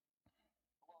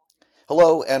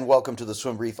Hello and welcome to the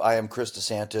Swim Brief. I am Chris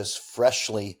DeSantis,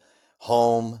 freshly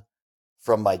home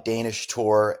from my Danish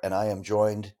tour, and I am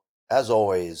joined, as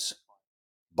always,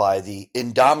 by the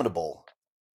indomitable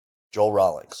Joel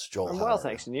Rawlings. Joel, I'm how well, are you?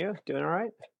 thanks. And you? Doing all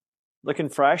right? Looking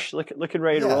fresh? Looking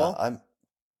ready to Yeah, roll? I'm.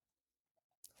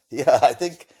 Yeah, I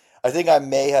think I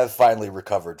may have finally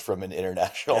recovered from an Yeah,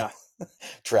 international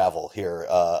travel here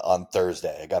on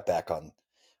Thursday. I got back on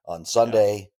yeah.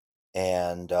 Sunday,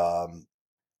 and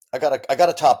I got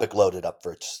a topic loaded up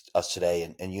for us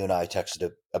today, and you and I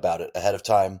texted about it ahead of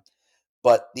time.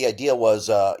 But the idea was,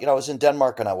 I was in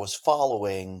Denmark and I was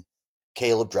following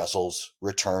Caeleb Dressel's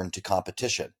return to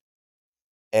competition.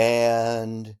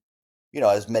 And,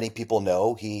 as many people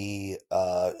know, he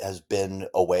has been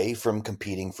away from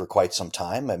competing for quite some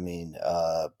time. I mean,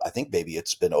 I think maybe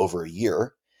it's been over a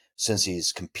year since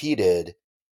he's competed.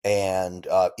 And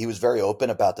he was very open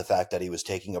about the fact that he was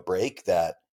taking a break,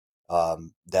 that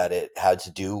it had to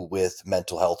do with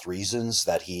mental health reasons,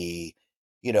 that he,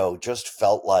 just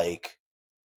felt like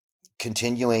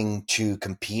continuing to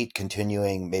compete,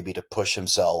 continuing maybe to push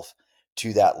himself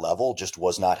to that level just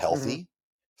was not hmm healthy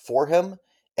for him.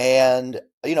 And,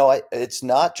 it's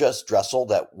not just Dressel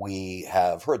that we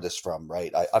have heard this from,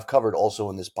 right? I've covered also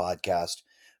in this podcast,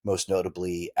 most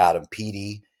notably Adam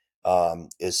Peaty,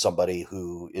 is somebody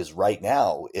who is right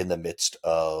now in the midst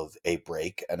of a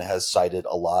break and has cited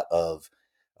a lot of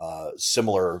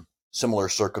similar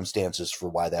circumstances for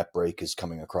why that break is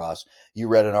coming across. You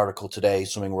read an article today,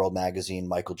 Swimming World Magazine,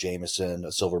 Michael Jamieson,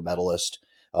 a silver medalist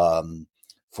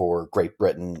for Great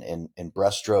Britain in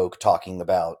breaststroke, talking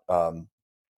about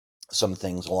some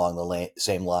things along the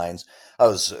same lines. I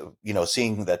was,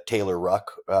 seeing that Taylor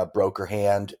Ruck broke her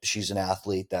hand. She's an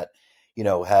athlete that,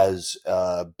 has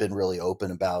been really open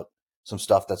about some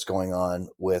stuff that's going on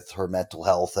with her mental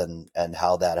health and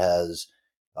how that has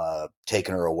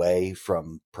taken her away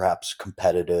from perhaps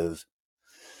competitions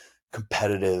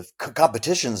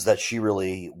that she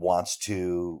really wants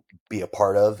to be a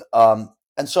part of.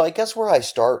 And so I guess where I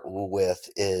start with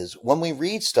is when we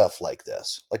read stuff like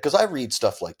this, like, cause I read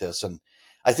stuff like this, and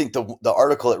I think the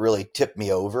article that really tipped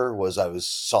me over was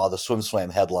saw the Swim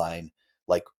Swam headline,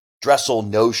 like Dressel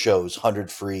no shows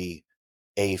 100 free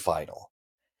A final.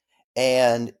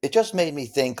 And it just made me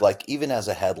think, like, even as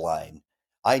a headline,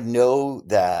 I know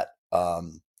that,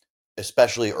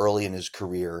 especially early in his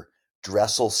career,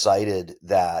 Dressel cited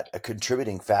that a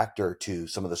contributing factor to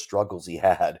some of the struggles he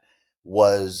had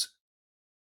was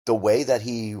the way that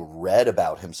he read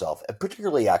about himself, and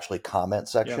particularly actually comment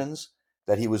Yeah. sections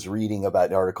that he was reading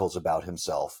about articles about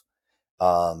himself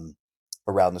um,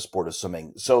 around the sport of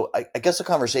swimming. So I guess the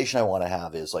conversation I want to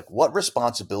have is, like, what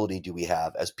responsibility do we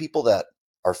have as people that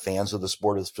are fans of the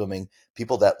sport of swimming,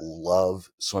 people that love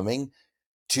swimming,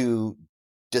 to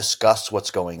discuss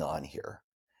what's going on here?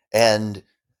 And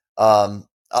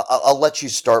I'll let you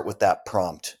start with that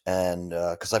prompt, and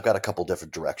because I've got a couple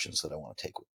different directions that I want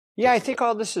to Yeah, take I you with. think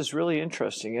all this is really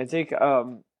interesting.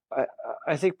 I,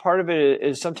 I think part of it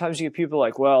is sometimes you get people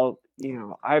like, well,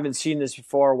 I haven't seen this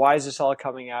before. Why is this all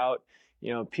coming out?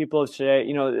 People of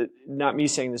today, not me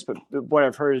saying this, but what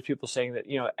I've heard is people saying that,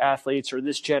 athletes or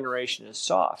this generation is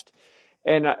soft.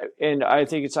 And I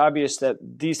think it's obvious that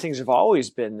these things have always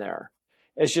been there.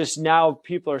 It's just now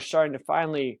people are starting to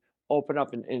finally open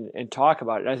up and talk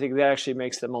about it. And I think that actually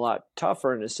makes them a lot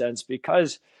tougher in a sense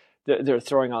because they're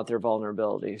throwing out their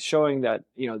vulnerability, showing that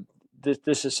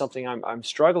this is something I'm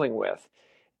struggling with,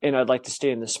 and I'd like to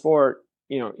stay in the sport,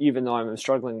 even though I'm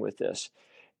struggling with this.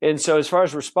 And so, as far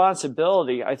as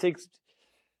responsibility, I think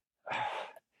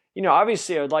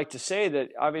obviously I would like to say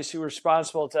that obviously we're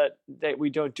responsible that we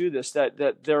don't do this,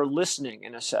 that they're listening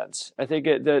in a sense. I think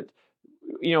that,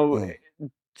 you know,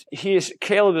 Mm,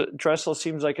 Caeleb Dressel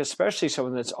seems like especially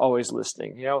someone that's always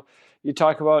listening. You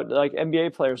talk about like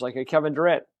NBA players like a Kevin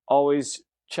Durant, always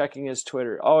checking his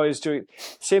Twitter, always doing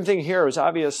same thing here is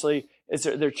obviously is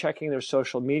they're checking their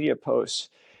social media posts.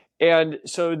 And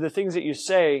so the things that you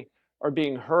say are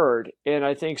being heard. And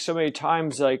I think so many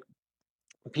times like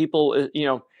people,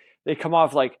 they come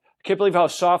off like, I can't believe how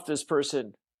soft this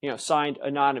person, signed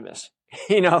anonymous.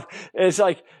 It's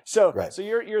like right. so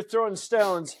you're throwing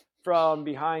stones from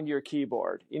behind your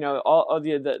keyboard. All of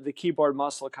the keyboard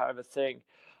muscle kind of a thing.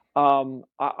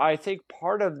 I think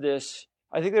part of this.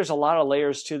 I think there's a lot of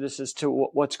layers to this as to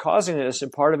what's causing this,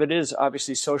 and part of it is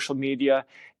obviously social media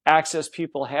access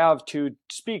people have to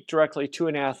speak directly to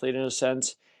an athlete in a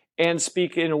sense, and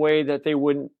speak in a way that they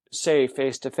wouldn't say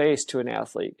face to face to an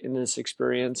athlete in this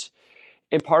experience.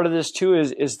 And part of this too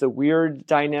is the weird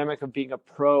dynamic of being a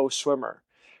pro swimmer,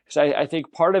 because I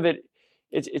think part of it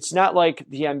It's not like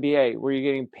the NBA where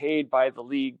you're getting paid by the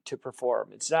league to perform.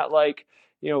 It's not like,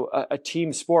 a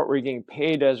team sport where you're getting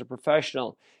paid as a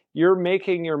professional. You're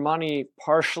making your money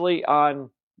partially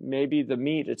on maybe the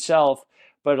meet itself,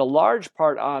 but a large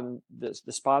part on the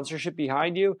sponsorship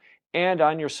behind you and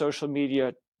on your social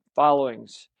media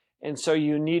followings. And so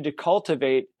you need to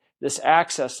cultivate this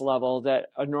access level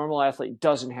that a normal athlete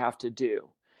doesn't have to do.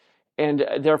 And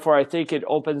therefore, I think it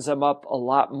opens them up a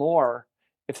lot more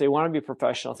if they want to be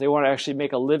professional, if they want to actually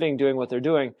make a living doing what they're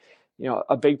doing.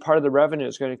 A big part of the revenue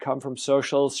is going to come from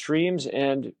social streams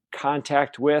and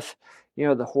contact with,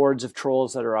 the hordes of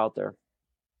trolls that are out there.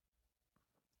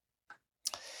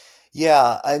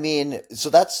 Yeah, I mean, so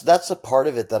that's a part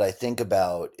of it that I think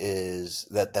about is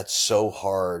that's so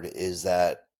hard is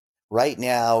that right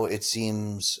now it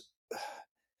seems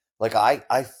like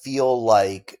I feel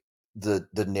like the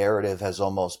narrative has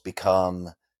almost become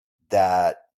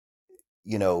that,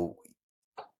 you know,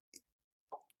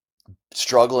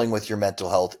 struggling with your mental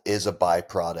health is a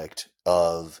byproduct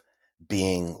of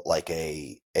being like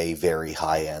a very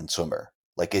high end swimmer.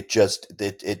 Like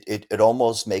it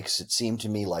almost makes it seem to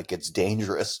me like it's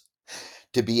dangerous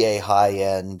to be a high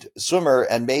end swimmer.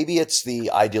 And maybe it's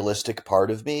the idealistic part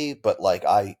of me, but like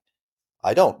I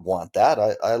don't want that.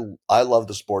 I love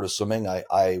the sport of swimming.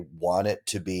 I want it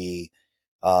to be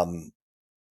um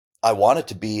I want it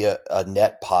to be a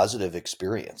net positive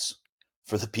experience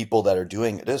for the people that are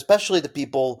doing it, especially the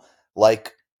people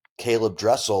like Caeleb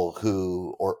Dressel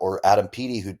or Adam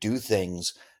Peaty who do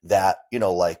things that,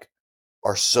 like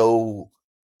are so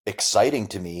exciting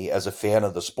to me as a fan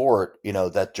of the sport,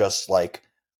 that just like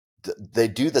they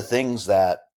do the things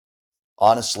that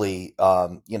honestly,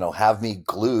 have me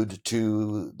glued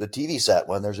to the TV set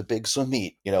when there's a big swim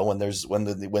meet, when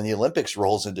the Olympics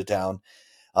rolls into town.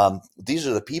 These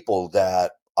are the people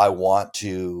that I want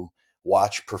to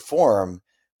watch perform.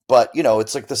 But,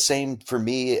 it's like the same for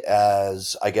me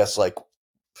as I guess like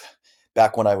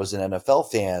back when I was an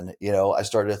NFL fan, I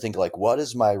started to think like, what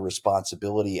is my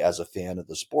responsibility as a fan of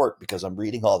the sport? Because I'm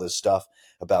reading all this stuff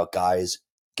about guys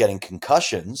getting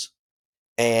concussions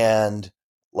and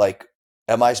like,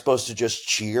 am I supposed to just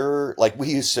cheer? Like we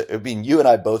used to, I mean, you and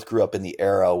I both grew up in the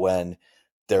era when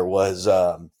there was,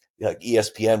 like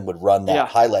ESPN would run that Yeah.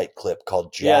 highlight clip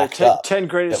called Yeah. The Jacked Up. 10 That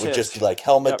greatest would just be hits. like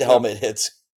helmet Yep. to Yep. helmet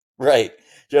hits. Right.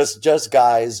 Just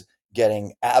guys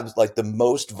getting like the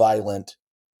most violent,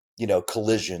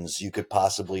 collisions you could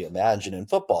possibly imagine in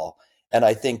football. And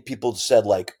I think people said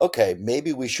like, okay,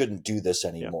 maybe we shouldn't do this Yeah.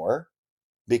 anymore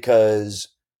because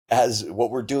as what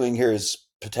we're doing here is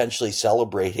potentially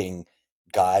celebrating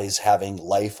guys having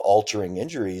life altering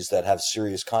injuries that have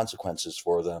serious consequences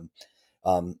for them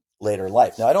later in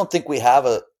life. Now, I don't think we have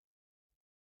the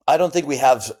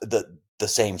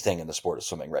same thing in the sport of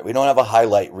swimming, right? We don't have a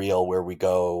highlight reel where we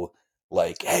go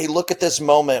like, "Hey, look at this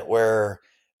moment where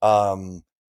um,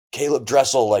 Caeleb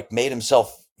Dressel like made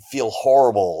himself feel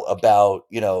horrible about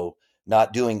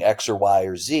not doing X or Y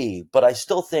or Z." But I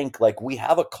still think like we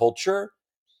have a culture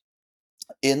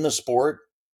in the sport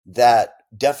that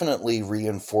definitely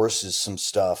reinforces some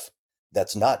stuff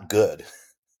that's not good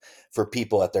for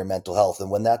people at their mental health.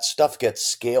 And when that stuff gets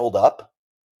scaled up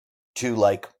to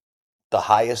like the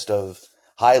highest of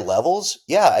high levels,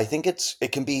 yeah, I think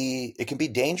it can be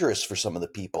dangerous for some of the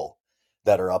people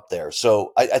that are up there.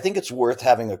 So I think it's worth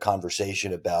having a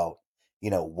conversation about,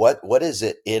 what is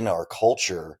it in our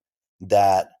culture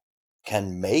that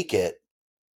can make it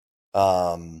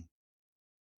um,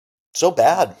 so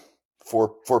bad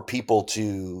for people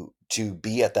to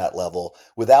be at that level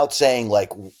without saying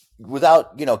like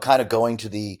without kind of going to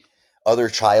the other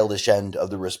childish end of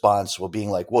the response, well, being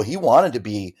like, well, he wanted to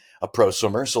be a pro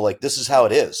swimmer, so like this is how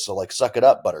it is, so like suck it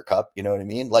up, buttercup, you know what I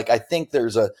mean? Like I think there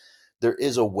is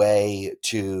a way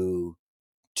to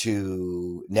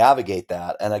navigate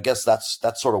that, and I guess that's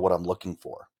sort of what I'm looking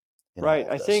for in Right. all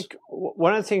of I this. think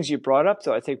one of the things you brought up,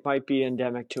 though, I think might be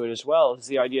endemic to it as well, is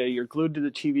the idea you're glued to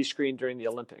the TV screen during the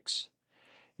Olympics.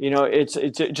 It's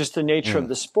just the nature of Mm.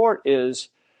 the sport is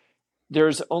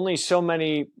there's only so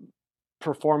many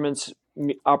performance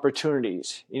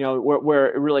opportunities, where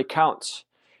it really counts,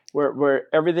 where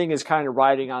everything is kind of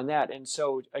riding on that. And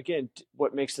so, again,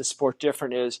 what makes the sport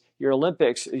different is your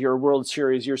Olympics, your World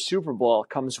Series, your Super Bowl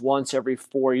comes once every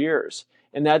 4 years.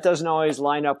 And that doesn't always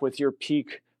line up with your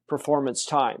peak performance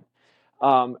time.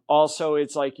 Also,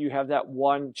 it's like you have that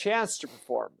one chance to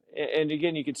perform. And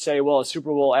again, you could say, well, a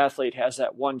Super Bowl athlete has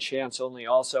that one chance only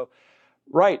also.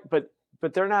 Right, but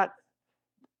they're not,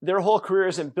 their whole career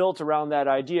isn't built around that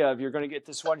idea of you're going to get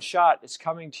this one shot. It's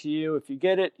coming to you. If you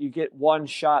get it, you get one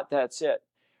shot. That's it.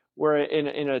 Where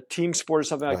in a team sport or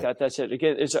something like Right. that, that's it.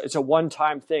 Again, it's a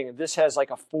one-time thing. This has like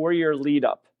a 4-year lead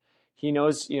up. He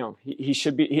knows, he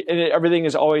should be, and everything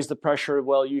is always the pressure of,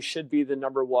 well, you should be the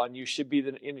number one. You should be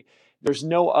there's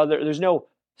no other, there's no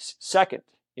second,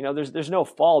 there's no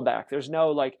fallback. There's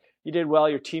no like, you did well,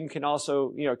 your team can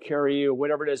also, carry you,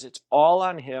 whatever it is. It's all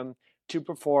on him to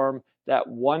perform that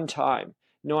one time,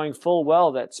 knowing full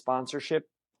well that sponsorship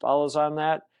follows on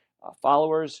that,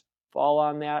 followers fall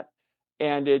on that,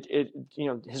 and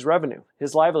his revenue,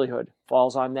 his livelihood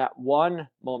falls on that one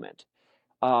moment.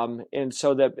 And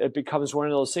so that it becomes one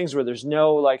of those things where there's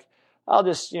no like, I'll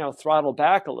just throttle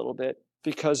back a little bit,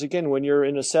 because again, when you're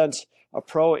in a sense a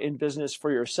pro in business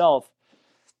for yourself,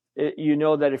 you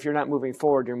know that if you're not moving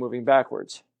forward, you're moving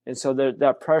backwards, and so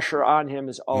that pressure on him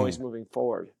is always Mm. moving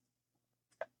forward.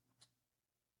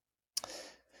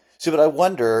 So, but I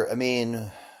wonder, I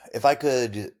mean, if I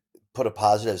could put a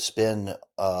positive spin,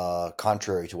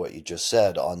 contrary to what you just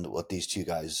said on what these two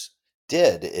guys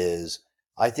did, is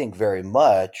I think very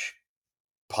much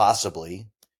possibly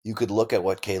you could look at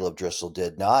what Caeleb Dressel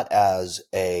did not as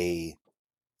a,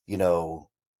 you know,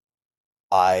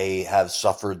 I have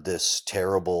suffered this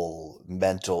terrible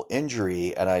mental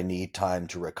injury and I need time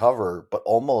to recover, but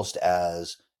almost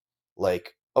as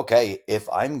like, okay, if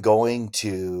I'm going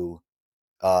to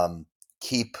um,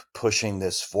 keep pushing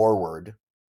this forward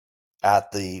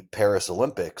at the Paris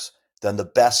Olympics, then the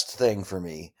best thing for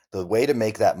me, the way to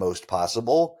make that most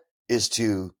possible, is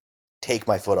to take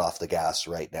my foot off the gas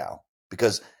right now,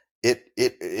 because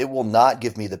it will not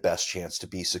give me the best chance to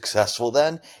be successful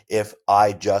then if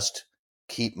I just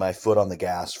keep my foot on the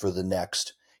gas for the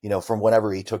next, from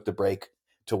whenever he took the break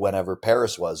to whenever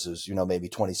Paris was, is, maybe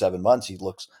 27 months. He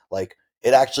looks like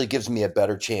it actually gives me a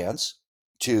better chance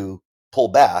to pull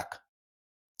back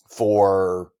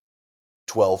for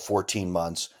 12, 14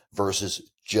 months versus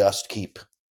just keep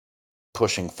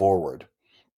pushing forward.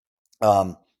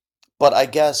 Um, but I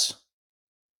guess,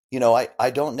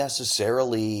 I don't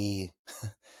necessarily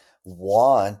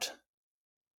want,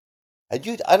 I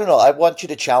don't know. I want you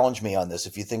to challenge me on this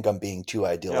if you think I'm being too Yeah,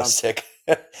 idealistic.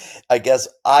 I guess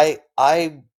I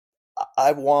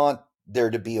want there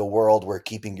to be a world where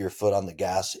keeping your foot on the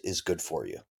gas is good for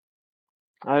you.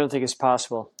 I don't think it's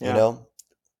possible. You Yeah. know,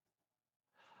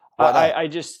 why I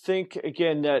not? just think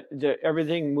again that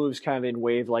everything moves kind of in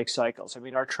wave-like cycles. I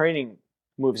mean, our training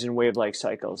moves in wave-like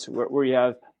cycles where you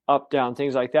have up, down,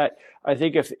 things like that. I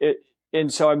think if it,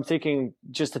 and so I'm thinking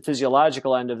just the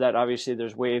physiological end of that. Obviously,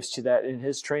 there's waves to that, and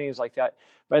his training is like that.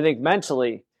 But I think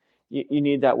mentally, you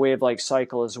need that wave-like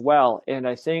cycle as well. And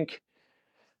I think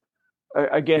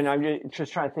again, I'm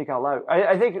just trying to think out loud.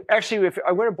 I think actually, if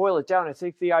I'm going to boil it down, I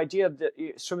think the idea of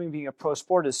swimming being a pro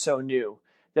sport is so new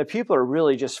that people are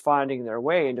really just finding their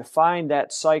way, and to find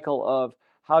that cycle of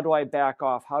how do I back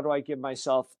off? How do I give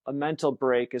myself a mental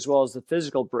break as well as the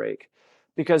physical break?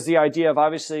 Because the idea of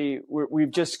obviously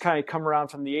we've just kind of come around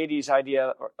from the 80s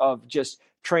idea of just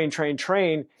train, train,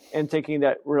 train, and thinking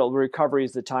that real recovery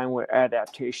is the time where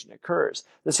adaptation occurs.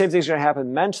 The same thing's going to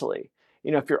happen mentally.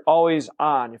 If you're always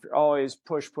on, if you're always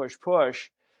push, push,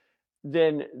 push,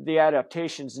 then the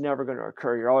adaptation is never going to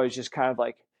occur. You're always just kind of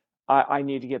like, I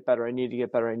need to get better. I need to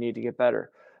get better. I need to get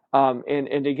better.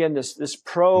 And again, this Hmm.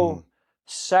 pro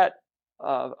set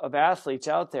of athletes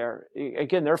out there,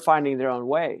 again, they're finding their own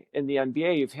way. In the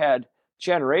NBA, you've had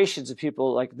generations of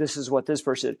people like, this is what this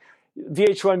person did.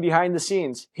 VH1 behind the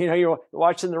scenes. You're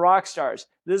watching the rock stars.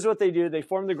 This is what they do. They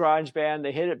form the garage band.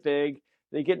 They hit it big.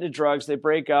 They get into drugs, they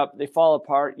break up, they fall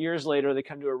apart. Years later, they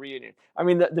come to a reunion. I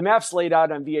mean, the map's laid out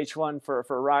on VH1 for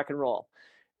rock and roll.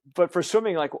 But for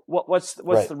swimming, like what's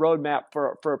Right. the roadmap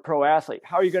for a pro athlete?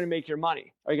 How are you going to make your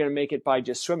money? Are you going to make it by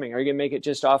just swimming? Are you going to make it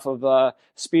just off of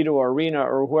Speedo or Arena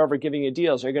or whoever giving you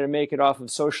deals? Are you going to make it off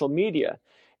of social media?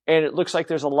 And it looks like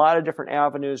there's a lot of different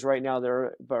avenues right now that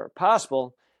are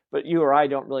possible, but you or I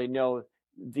don't really know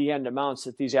the end amounts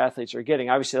that these athletes are getting.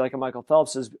 Obviously, like a Michael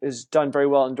Phelps is done very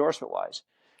well endorsement wise.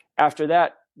 After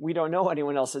that, we don't know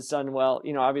anyone else that's done well.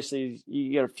 Obviously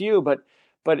you get a few, but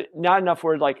not enough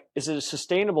where like, is it a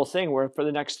sustainable thing where for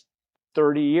the next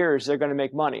 30 years they're going to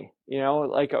make money?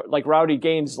 Like Rowdy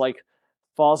Gaines like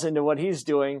falls into what he's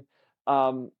doing.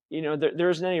 There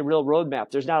isn't any real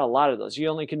roadmap. There's not a lot of those. You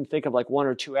only can think of like one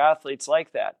or two athletes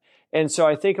like that. And so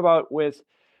I think about with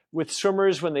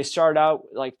swimmers when they start out,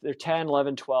 like they're 10,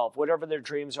 11, 12, whatever their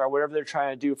dreams are, whatever they're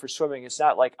trying to do for swimming. It's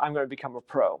not like I'm going to become a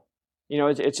pro.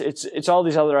 It's all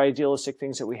these other idealistic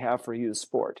things that we have for youth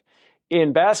sport.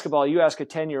 In basketball, you ask a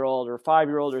 10-year-old or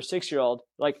 5-year-old or 6-year-old,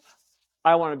 like,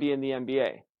 I want to be in the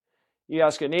NBA. You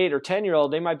ask an 8 or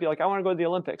 10-year-old, they might be like, I want to go to the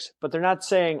Olympics, but they're not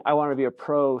saying I want to be a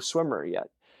pro swimmer yet.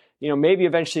 maybe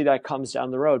eventually that comes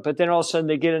down the road. But then all of a sudden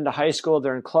they get into high school,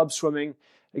 they're in club swimming.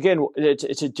 Again,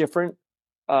 it's a different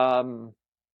um,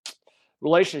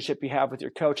 relationship you have with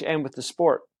your coach and with the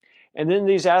sport. And then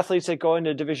these athletes that go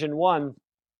into Division 1,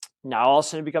 now all of a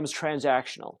sudden it becomes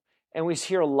transactional. And we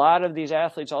hear a lot of these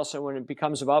athletes also, when it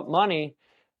becomes about money,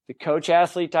 the coach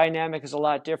athlete dynamic is a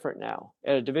lot different now.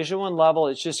 At a Division 1 level,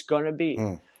 it's just going to be.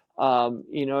 Mm,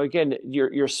 Again,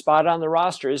 your spot on the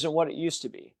roster isn't what it used to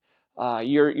be.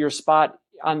 Your spot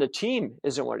on the team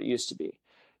isn't what it used to be,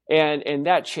 and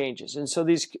that changes. And so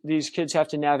these kids have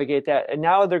to navigate that. And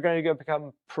now they're going to go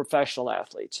become professional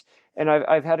athletes. And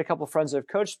I've had a couple of friends that have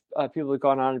coached people who've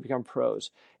gone on and become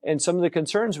pros. And some of the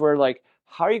concerns were like,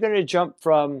 how are you going to jump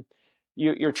from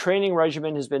your training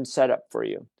regimen has been set up for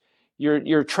you,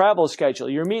 your travel schedule,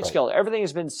 your meet right. schedule, everything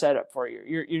has been set up for you.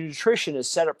 Your nutrition is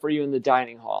set up for you in the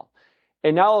dining hall.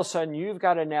 And now all of a sudden you've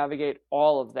got to navigate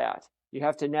all of that. You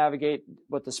have to navigate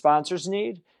what the sponsors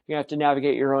need. You have to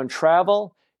navigate your own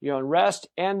travel, your own rest,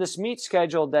 and this meet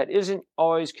schedule that isn't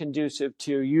always conducive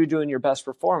to you doing your best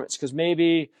performance. Because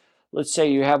maybe, let's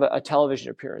say you have a television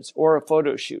appearance or a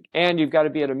photo shoot, and you've got to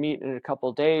be at a meet in a couple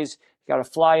of days. You've got to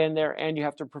fly in there, and you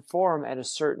have to perform at a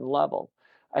certain level.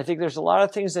 I think there's a lot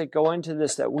of things that go into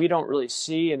this that we don't really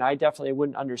see, and I definitely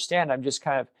wouldn't understand. I'm just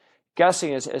kind of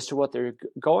guessing as to what they're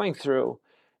going through.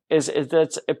 Is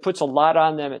that it puts a lot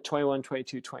on them at 21,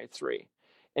 22, 23.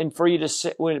 And for you to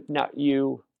say, well, not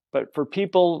you, but for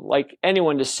people like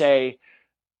anyone to say,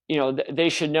 they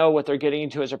should know what they're getting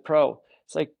into as a pro.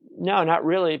 It's like, no, not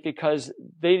really, because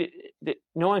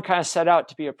no one kind of set out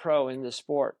to be a pro in this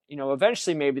sport.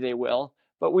 Eventually maybe they will,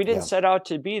 but we didn't Yeah. set out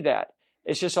to be that.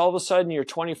 It's just all of a sudden you're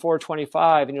 24,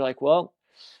 25, and you're like, well,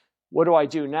 what do I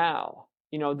do now?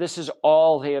 This is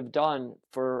all they have done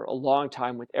for a long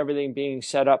time, with everything being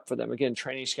set up for them. Again,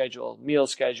 training schedule, meal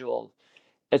schedule,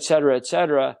 et cetera, et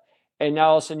cetera. And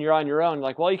now all of a sudden you're on your own,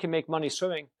 like, well, you can make money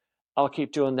swimming. I'll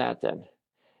keep doing that then.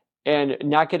 And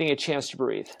not getting a chance to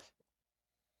breathe.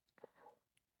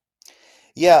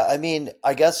 Yeah, I mean,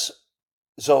 I guess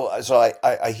so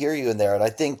I hear you in there, and I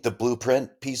think the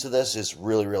blueprint piece of this is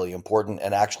really, really important.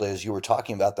 And actually, as you were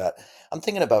talking about that, I'm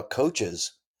thinking about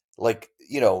coaches, like,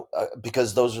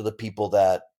 because those are the people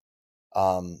that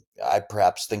I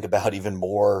perhaps think about even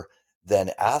more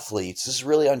than athletes. This is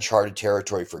really uncharted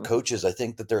territory for Mm-hmm. coaches. I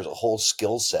think that there's a whole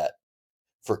skill set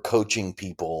for coaching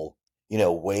people,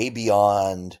 way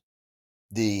beyond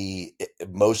the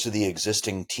most of the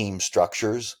existing team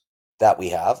structures that we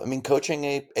have. I mean, coaching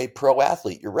a pro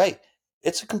athlete, you're right.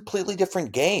 It's a completely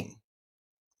different game.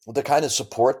 The kind of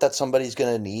support that somebody's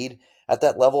going to need at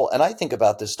that level. And I think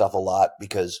about this stuff a lot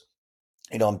because,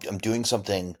 I'm doing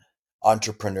something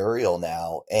entrepreneurial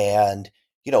now. And,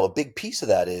 a big piece of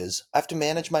that is I have to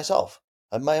manage myself.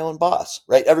 I'm my own boss,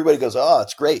 right? Everybody goes, oh,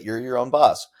 it's great. You're your own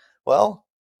boss. Well,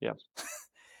 Yeah.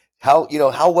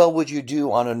 how well would you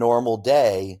do on a normal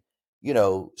day,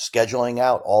 scheduling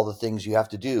out all the things you have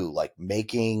to do, like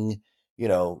making,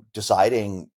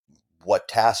 deciding what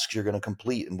tasks you're going to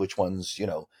complete and which ones,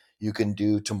 you can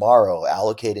do tomorrow,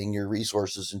 allocating your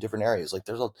resources in different areas. Like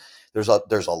there's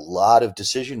a lot of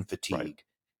decision Right. fatigue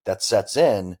that sets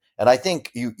in. And I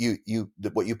think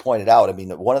what you pointed out, I mean,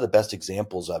 one of the best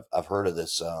examples I've heard of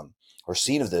this, or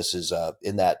seen of this is,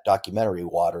 in that documentary,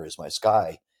 Water is My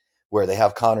Sky, where they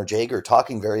have Connor Jager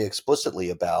talking very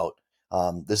explicitly about,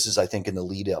 this is, I think, in the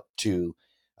lead up to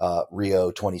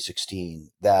Rio 2016,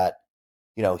 that,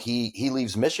 he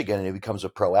leaves Michigan and he becomes a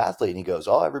pro athlete and he goes,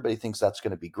 oh, everybody thinks that's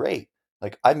going to be great.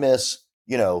 Like, I miss,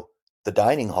 the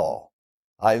dining hall.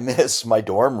 I miss my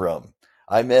dorm room.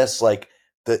 I miss, like,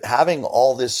 having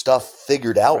all this stuff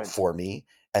figured out Right. for me.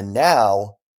 And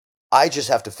now I just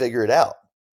have to figure it out.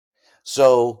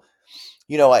 So,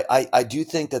 I do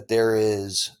think that there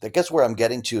is, I guess where I'm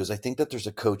getting to is I think that there's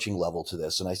a coaching level to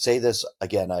this. And I say this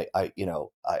again, I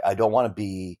don't want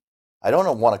to I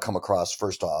don't want to come across,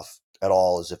 first off, at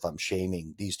all as if I'm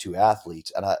shaming these two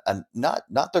athletes, and I'm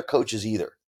not their coaches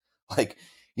either. Like,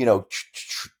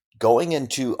 going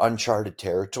into uncharted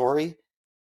territory,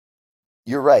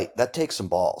 you're right. That takes some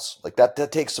balls. Like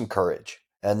that takes some courage.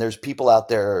 And there's people out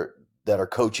there that are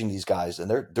coaching these guys and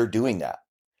they're doing that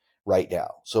right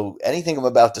now. So anything I'm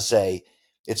about to say,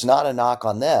 it's not a knock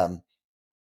on them,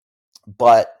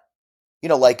 but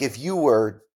like if you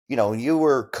were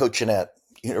coaching at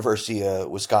University of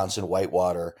Wisconsin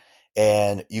Whitewater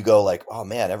and you go like, oh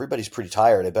man, everybody's pretty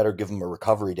tired. I better give them a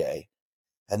recovery day.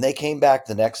 And they came back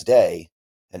the next day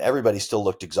and everybody still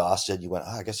looked exhausted. You went,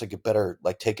 oh, I guess I could better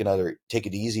like take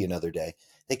it easy another day.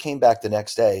 They came back the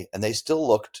next day and they still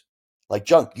looked like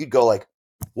junk. You'd go like,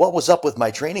 what was up with my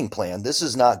training plan? This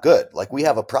is not good. Like we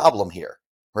have a problem here.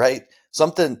 right?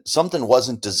 Something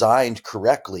wasn't designed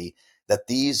correctly, that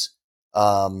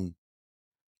um,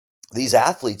 these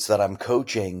athletes that I'm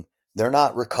coaching, they're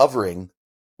not recovering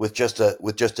with just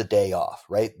a day off,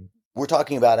 right? We're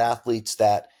talking about athletes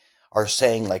that are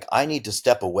saying like, I need to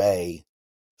step away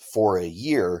for a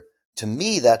year. To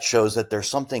me, that shows that there's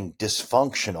something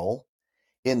dysfunctional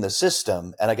in the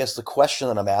system. And I guess the question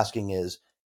that I'm asking is,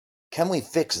 can we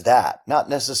fix that? Not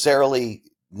necessarily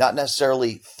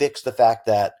fix the fact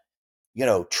that,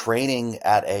 training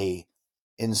at a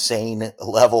insane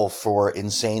level for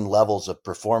insane levels of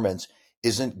performance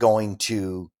isn't going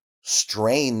to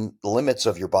strain the limits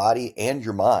of your body and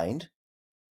your mind,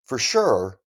 for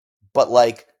sure. But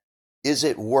like, is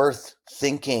it worth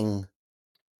thinking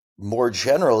more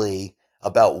generally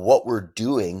about what we're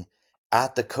doing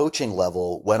at the coaching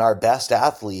level when our best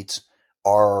athletes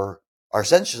are are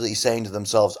essentially saying to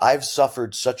themselves, I've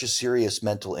suffered such a serious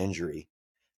mental injury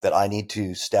that I need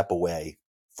to step away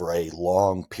for a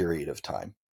long period of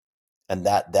time. And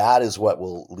that is what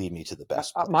will lead me to the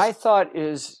best My place. thought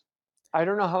is, I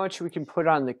don't know how much we can put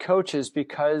on the coaches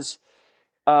because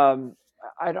um,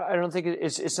 I don't think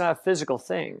it's not a physical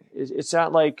thing. It's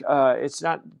not like it's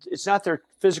not their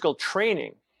physical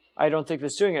training. I don't think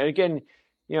that's doing it. Again,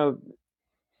 you know,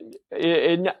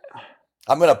 it,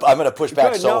 I'm gonna push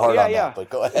back good. so No, hard yeah, on that, yeah. but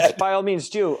go It's ahead. by all means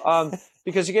do.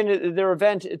 Because again, their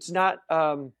event, it's not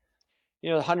the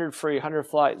 100 free, 100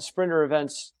 fly, sprinter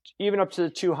events, even up to the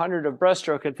 200 of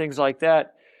breaststroke and things like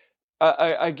that.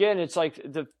 Again, it's like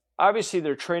obviously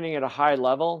they're training at a high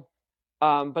level,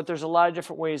 but there's a lot of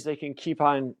different ways they can keep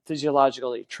on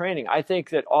physiologically training. I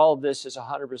think that all of this is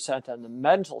 100% on the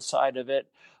mental side of it,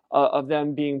 of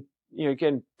them being,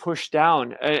 again, pushed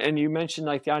down. And you mentioned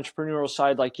like the entrepreneurial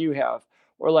side, like you have,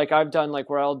 or like I've done, like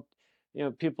where I'll,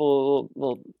 people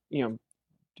will,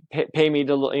 pay me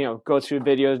to, go through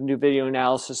videos and do video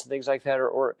analysis and things like that,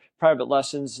 or private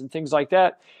lessons and things like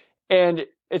that. And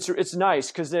it's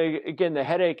nice because again, the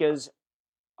headache is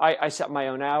I set my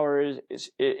own hours.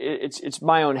 It's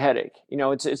my own headache.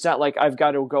 It's not like I've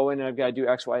got to go in and I've got to do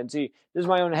X, Y, and Z. This is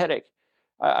my own headache.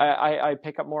 I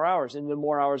pick up more hours, and the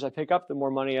more hours I pick up, the more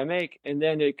money I make. And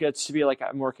then it gets to be like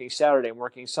I'm working Saturday, I'm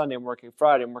working Sunday, I'm working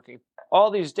Friday, I'm working. All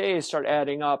these days start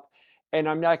adding up, and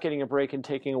I'm not getting a break and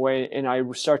taking away. And I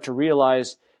start to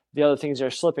realize the other things are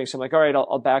slipping. So I'm like, all right,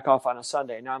 I'll back off on a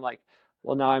Sunday. Now I'm like,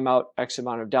 well, now I'm out X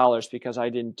amount of dollars because I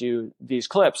didn't do these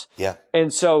clips. Yeah.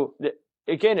 And so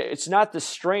again, it's not the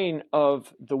strain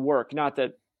of the work. Not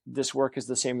that this work is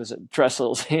the same as a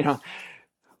Dressel's,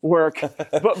 work,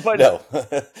 but No,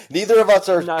 neither of us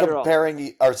are not at all.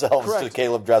 comparing ourselves to Correct.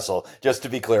 Caleb Dressel. Just to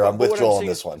be clear, I'm But with what I'm Joel on saying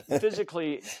this is one.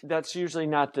 physically, that's usually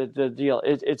not the deal.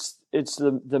 It's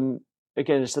the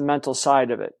again, it's the mental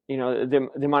side of it. The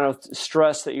amount of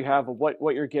stress that you have, of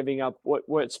what you're giving up,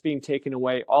 what's being taken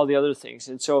away, all the other things.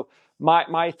 And so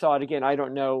my thought, again, I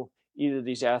don't know either of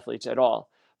these athletes at all,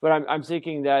 but I'm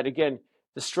thinking that again,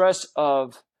 the stress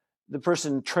of the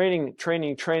person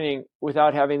training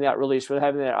without having that release, without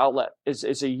having that outlet is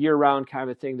a year round kind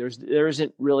of thing. There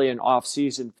isn't really an off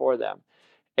season for them.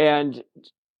 And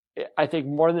I think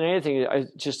more than anything,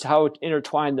 just how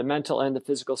intertwined the mental and the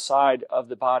physical side of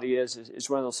the body is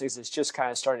one of those things that's just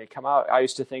kind of starting to come out. I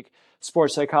used to think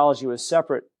sports psychology was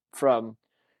separate from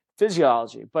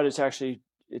physiology, but it's actually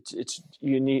it's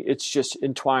unique. It's just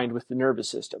entwined with the nervous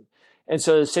system. And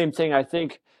so the same thing, I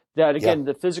think that Yeah. again,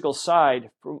 the physical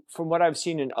side, from what I've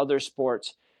seen in other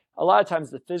sports, a lot of times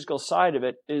the physical side of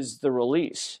it is the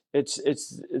release. It's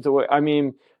the way. I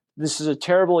mean, this is a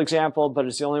terrible example, but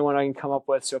it's the only one I can come up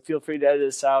with. So feel free to edit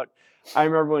this out. I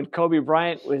remember when Kobe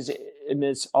Bryant was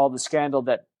amidst all the scandal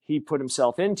that he put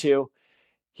himself into,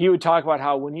 he would talk about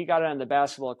how when he got on the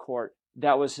basketball court,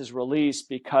 that was his release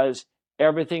because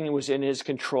everything was in his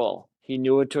control. He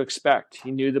knew what to expect.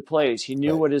 He knew the plays. He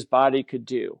knew Right. what his body could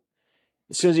do.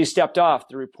 As soon as he stepped off,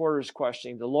 the reporters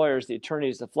questioning, the lawyers, the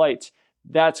attorneys, the flights,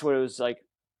 that's what it was like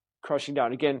crushing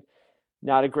down. Again,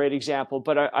 not a great example,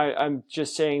 but I'm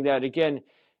just saying that again,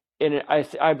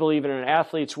 I believe in an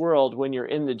athlete's world, when you're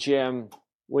in the gym,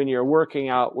 when you're working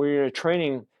out, when you're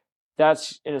training,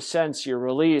 that's in a sense your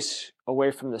release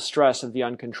away from the stress of the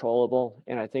uncontrollable.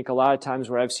 And I think a lot of times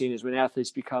what I've seen is when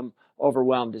athletes become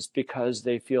overwhelmed is because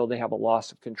they feel they have a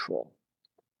loss of control.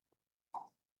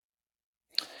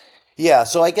 Yeah,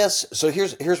 so I guess so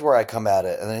here's where I come at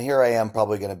it, and then here I am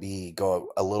probably going to be go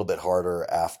a little bit harder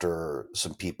after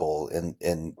some people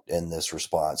in this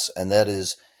response, and that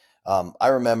is, I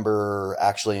remember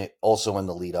actually also in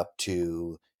the lead up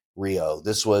to Rio,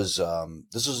 this was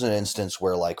an instance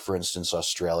where, like, for instance,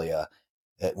 Australia,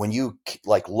 when you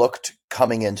like looked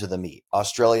coming into the meet,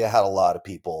 Australia had a lot of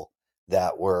people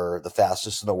that were the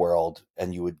fastest in the world,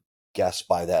 and you would guess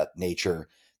by that nature,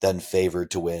 then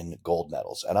favored to win gold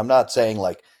medals. And I'm not saying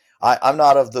like I'm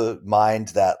not of the mind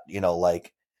that,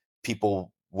 like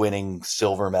people winning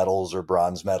silver medals or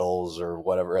bronze medals or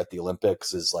whatever at the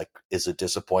Olympics is a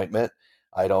disappointment.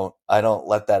 I don't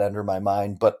let that enter my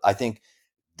mind, but I think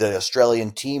the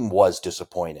Australian team was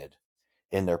disappointed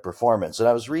in their performance. And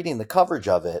I was reading the coverage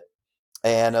of it,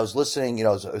 and I was listening,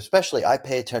 especially I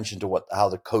pay attention to how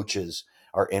the coaches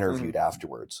are Hmm. interviewed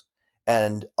afterwards.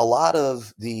 And a lot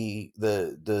of the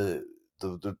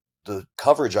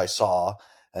coverage I saw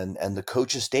and the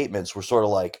coaches' statements were sort of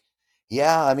like,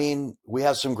 yeah, I mean, we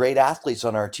have some great athletes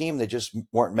on our team. They just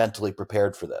weren't mentally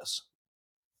prepared for this.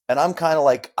 And I'm kind of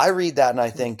like, I read that and I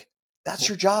think, that's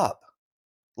your job.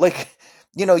 Like,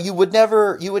 you would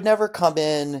never come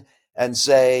in and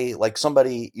say like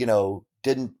somebody,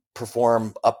 didn't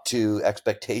perform up to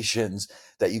expectations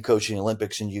that you coach in the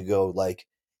Olympics, and you go like,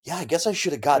 yeah, I guess I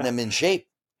should have gotten Yeah. him in shape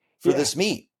for Yeah. this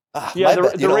meet. Yeah. My The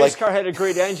bad. the race Like, car had a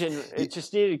great engine. It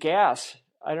just needed gas.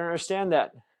 I don't understand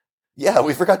that. yeah,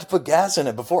 we forgot to put gas in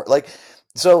it before. Like,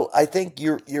 so I think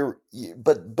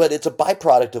but it's a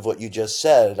byproduct of what you just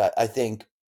said. I think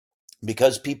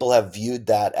because people have viewed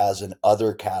that as an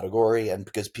other category, and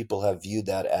because people have viewed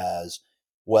that as,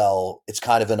 well, it's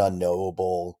kind of an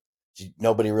unknowable,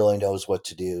 nobody really knows what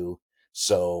to do,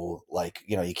 so like,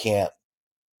 you can't.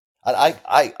 By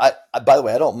the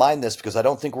way, I don't mind this because I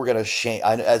don't think we're going to shame,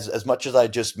 as much as I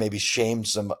just maybe shamed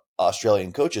some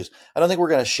Australian coaches. I don't think we're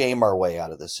going to shame our way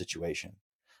out of this situation.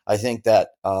 I think that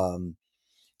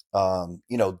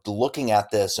looking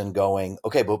at this and going,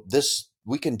 okay, but this,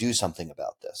 we can do something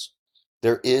about this.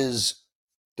 There is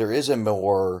there is a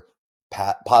more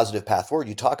positive path forward.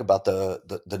 You talk about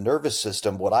the nervous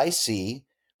system. What I see,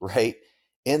 right,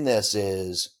 in this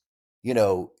is, you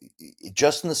know,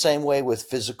 just in the same way with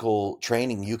physical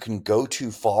training, you can go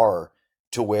too far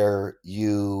to where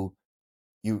you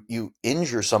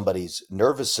injure somebody's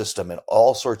nervous system, and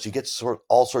you get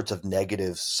all sorts of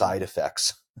negative side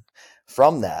effects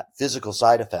from that, physical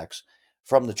side effects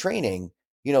from the training.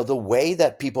 The way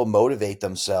that people motivate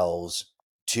themselves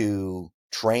to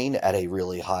train at a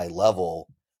really high level,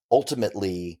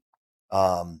 ultimately,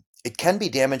 it can be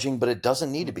damaging, but it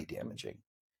doesn't need to be Mhm. damaging.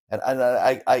 And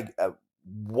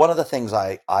one of the things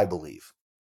I believe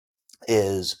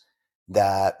is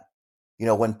that,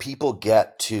 when people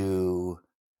get to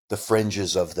the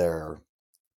fringes of their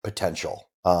potential,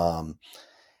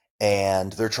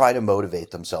 and they're trying to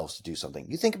motivate themselves to do something.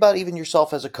 You think about even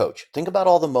yourself as a coach. Think about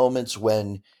all the moments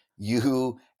when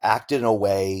you acted in a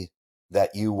way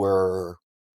that you were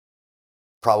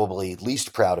probably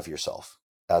least proud of yourself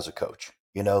as a coach.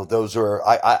 Those are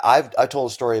I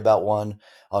told a story about one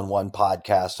on one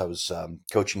podcast. I was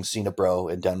coaching Sina Bro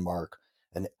in Denmark,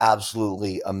 an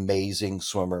absolutely amazing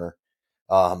swimmer,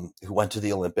 who went to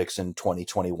the Olympics in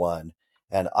 2021,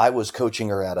 and I was coaching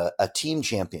her at a team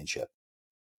championship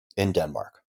in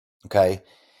Denmark. Okay.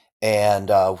 And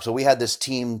so we had this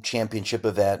team championship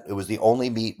event. It was the only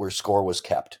meet where score was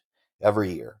kept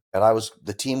every year. And I was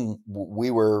the team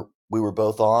we were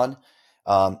both on,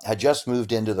 had just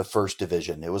moved into the first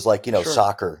division. It was like, Sure.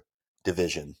 soccer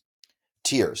division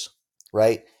tiers,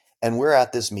 right? And we're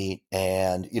at this meet,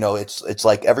 and it's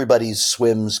like everybody's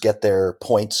swims get their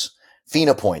points,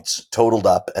 FINA points totaled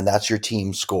up, and that's your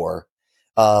team score.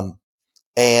 Um,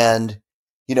 and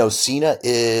Cena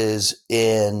is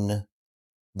in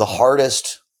the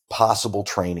hardest possible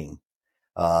training,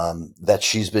 that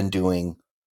she's been doing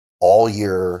all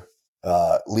year,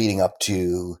 leading up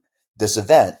to this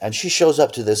event. And she shows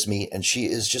up to this meet and she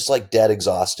is just like dead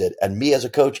exhausted. And me as a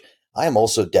coach, I am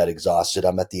also dead exhausted.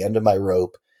 I'm at the end of my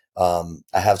rope.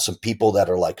 I have some people that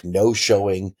are like no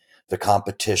showing the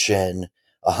competition.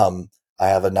 I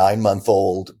have a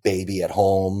 9-month-old baby at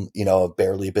home. I've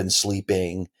barely been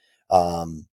sleeping.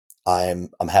 Um, I'm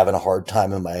having a hard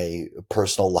time in my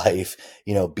personal life,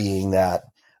 being that,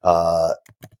 uh,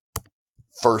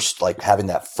 first, like having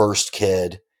that first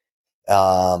kid.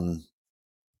 Um,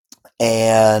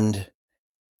 and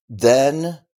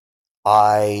then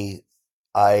I,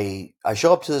 I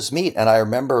show up to this meet, and I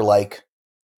remember, like,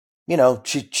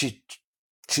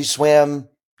 she swam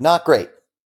not great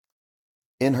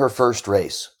in her first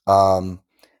race.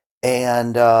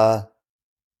 And,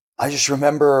 I just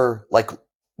remember like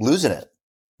losing it,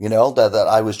 that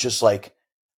I was just like,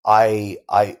 I,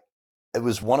 it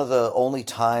was one of the only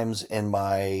times in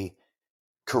my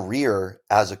career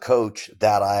as a coach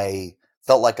that I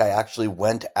felt like I actually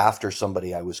went after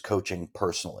somebody I was coaching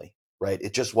personally, right?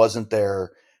 It just wasn't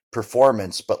their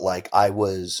performance, but like I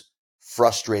was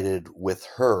frustrated with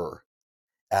her.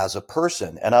 as a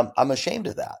person, and I'm ashamed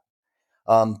of that.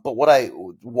 But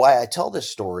why I tell this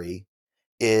story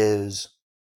is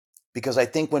because I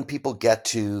think when people get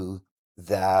to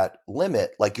that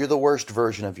limit, like you're the worst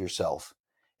version of yourself,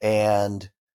 and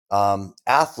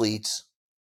athletes,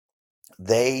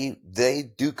 they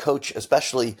do coach,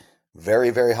 especially very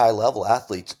very high level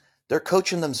athletes. They're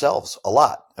coaching themselves a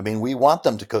lot. I mean, we want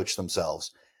them to coach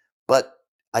themselves, but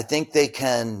I think they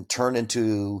can turn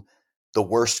into the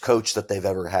worst coach that they've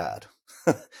ever had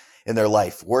in their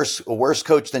life. Worse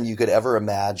coach than you could ever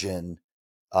imagine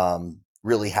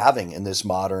really having in this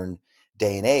modern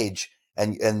day and age.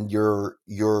 And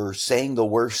you're saying the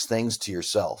worst things to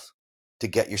yourself to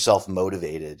get yourself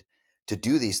motivated to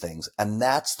do these things. And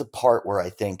that's the part where I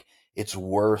think it's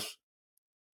worth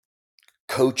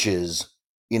coaches,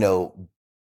 you know,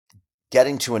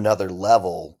 getting to another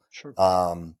level, Sure.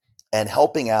 um, and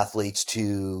helping athletes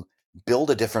to build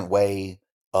a different way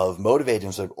of motivating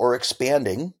themselves, or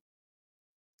expanding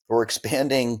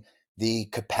the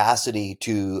capacity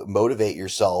to motivate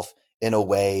yourself in a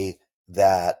way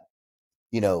that,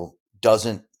 you know,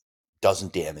 doesn't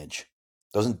damage,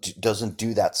 doesn't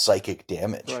do that psychic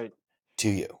damage Right. to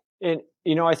you. And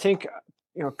I think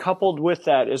coupled with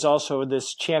that is also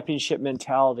this championship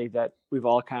mentality that we've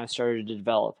all kind of started to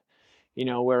develop.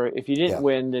 Where if you didn't Yeah.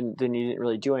 win, then you didn't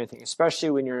really do anything. Especially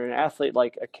when you're an athlete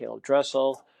like a Caeleb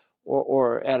Dressel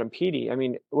or Adam Peaty. I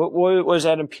mean, what was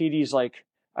Adam Peaty's like?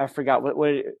 I forgot what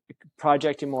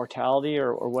Project Immortality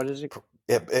or what is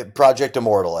it? Project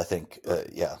Immortal, I think.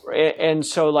 Yeah. And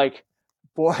so like,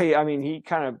 boy, I mean, he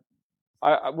kind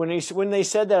of when they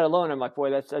said that alone, I'm like, boy,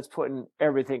 that's putting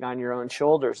everything on your own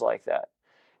shoulders like that,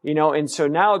 And so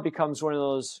now it becomes one of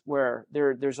those where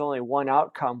there's only one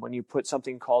outcome when you put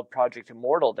something called Project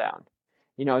Immortal down.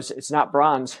 It's not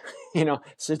bronze, so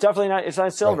it's definitely not. It's not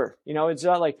Right. silver. It's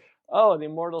not like, oh, the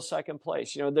immortal second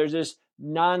place. There's this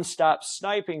nonstop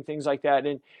sniping things like that,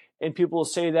 and people will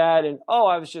say that, and oh,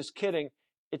 I was just kidding.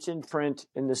 It's in print,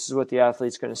 and this is what the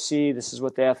athlete's going to see. This is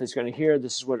what the athlete's going to hear.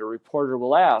 This is what a reporter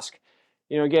will ask.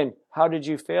 Again, how did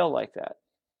you fail like that?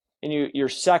 And you're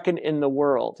second in the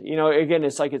world. Again,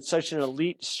 it's like it's such an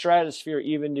elite stratosphere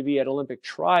even to be at Olympic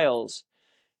trials,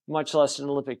 much less an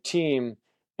Olympic team,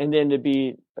 and then to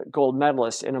be a gold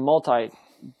medalist and a multi,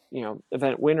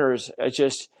 event winners. It's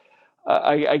just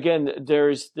again,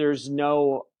 there's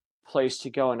no place to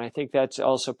go, and I think that's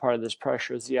also part of this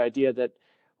pressure is the idea that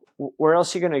where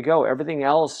else are you going to go? Everything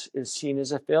else is seen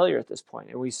as a failure at this point,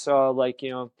 and we saw like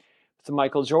with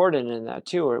Michael Jordan in that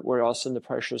too, where all of a sudden the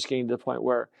pressure is getting to the point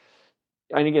where,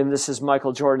 and again, this is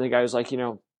Michael Jordan, the guy who's like,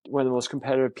 one of the most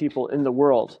competitive people in the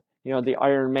world, the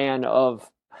Iron Man of,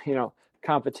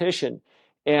 competition.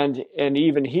 And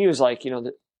even he was like,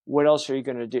 what else are you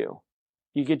going to do?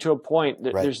 You get to a point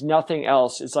that Right. there's nothing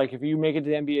else. It's like if you make it to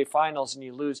the NBA finals and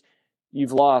you lose,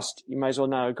 you've lost. You might as well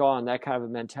not have gone, that kind of a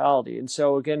mentality. And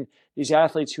so again, these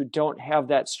athletes who don't have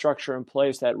that structure in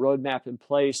place, that roadmap in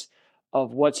place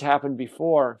of what's happened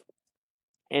before,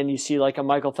 and you see like a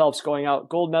Michael Phelps going out,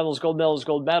 gold medals, gold medals,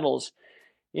 gold medals.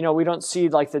 We don't see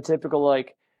like the typical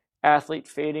like athlete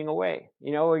fading away.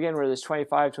 Again, where there's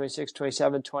 25, 26,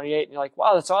 27, 28, and you're like,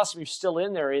 wow, that's awesome. You're still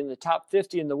in there in the top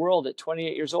 50 in the world at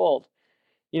 28 years old.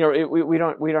 We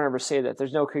don't ever say that.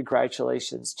 There's no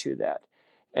congratulations to that.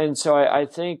 And so I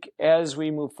think as we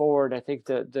move forward, I think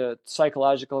the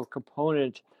psychological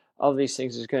component of these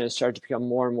things is going to start to become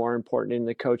more and more important in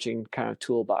the coaching kind of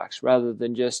toolbox rather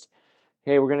than just,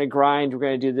 hey, we're going to grind, we're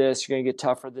going to do this, you're going to get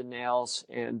tougher than nails,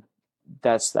 and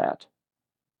that's that.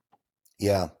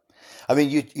 Yeah. I mean,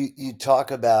 you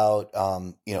talk about,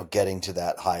 getting to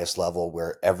that highest level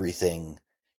where everything,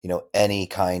 any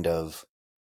kind of,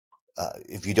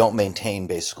 if you don't maintain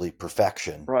basically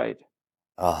perfection, Right.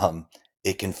 um,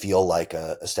 it can feel like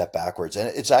a step backwards. And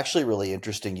it's actually really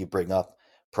interesting you bring up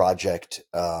Project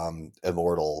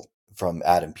Immortal from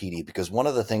Adam Peaty, because one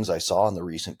of the things I saw in the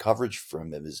recent coverage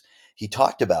from him is he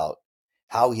talked about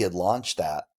how he had launched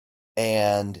that.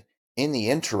 And in the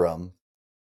interim,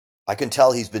 I can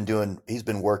tell he's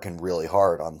been working really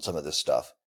hard on some of this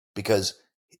stuff, because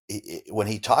when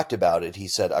he talked about it, he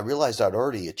said, I realized I'd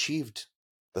already achieved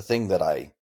the thing that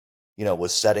I,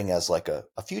 was setting as like a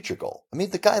future goal. I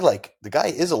mean, the guy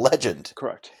is a legend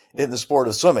Correct. Yeah. in the sport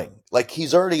of swimming. Like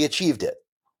he's already achieved it.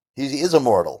 He is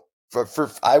immortal.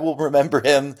 For I will remember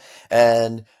him,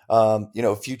 and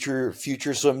future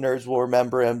swim nerds will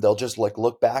remember him. They'll just like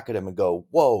look back at him and go,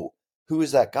 "Whoa, who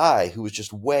is that guy who was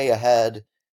just way ahead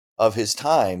of his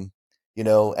time,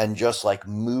 and just like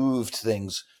moved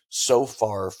things so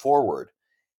far forward."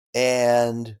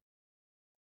 And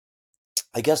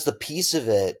I guess the piece of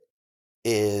it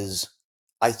is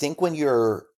I think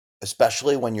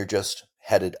especially when you're just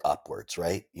headed upwards,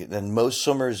 right? Then most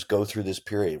swimmers go through this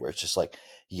period where it's just like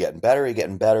you're getting better, you're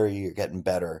getting better, you're getting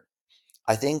better.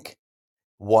 I think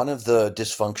one of the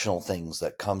dysfunctional things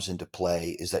that comes into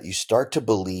play is that you start to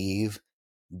believe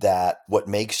that what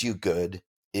makes you good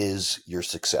is your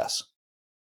success.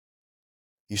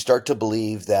 You start to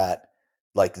believe that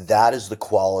like that is the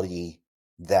quality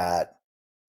that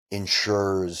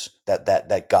ensures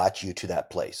that got you to that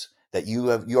place. That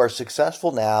you are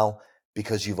successful now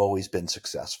because you've always been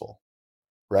successful,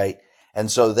 right?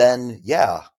 And so then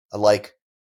yeah, like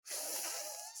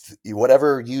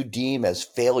whatever you deem as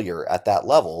failure at that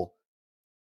level,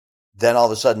 then all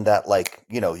of a sudden that like,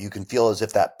 you can feel as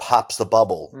if that pops the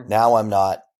bubble. Mhm. Now I'm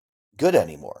not good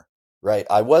anymore, right?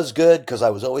 I was good because I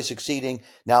was always succeeding.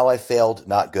 Now I failed,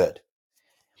 not good.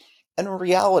 And in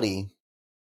reality,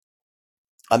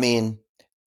 I mean,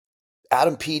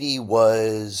 Adam Peaty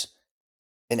was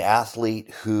an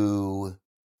athlete who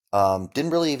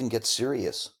didn't really even get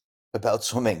serious about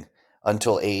swimming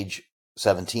until age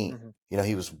 17. Mhm.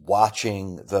 He was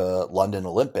watching the London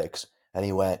Olympics and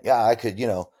he went, yeah, I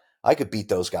could beat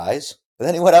those guys. And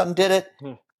then he went out and did it.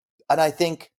 Mhm. And I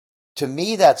think to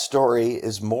me, that story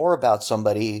is more about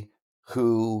somebody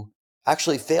who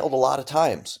actually failed a lot of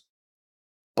times,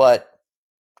 but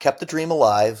kept the dream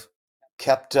alive,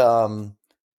 kept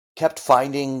kept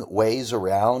finding ways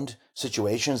around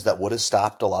situations that would have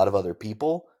stopped a lot of other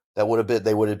people. That would have been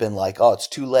they would have been like, oh, it's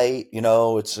too late,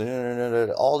 it's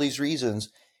all these reasons.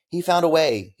 He found a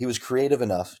way. He was creative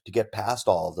enough to get past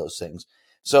all of those things.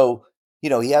 So,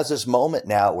 he has this moment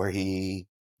now where he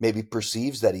maybe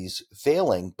perceives that he's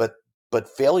failing, but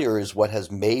failure is what has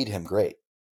made him great,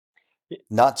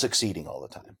 not succeeding all the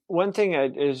time. One thing I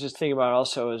is just thinking about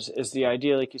also is the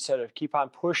idea, like you said, of keep on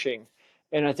pushing,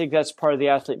 and I think that's part of the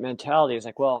athlete mentality. Is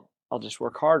like, well, I'll just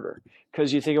work harder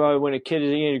because you think about it when a kid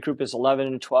in a group is 11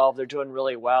 and 12, they're doing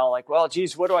really well. Like, well,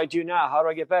 geez, what do I do now? How do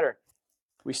I get better?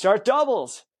 We start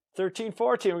doubles. 13,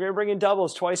 14, we're going to bring in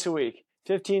doubles twice a week.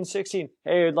 15, 16,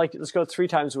 hey, let's go 3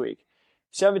 times a week.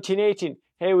 17, 18,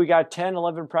 hey, we got 10,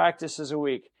 11 practices a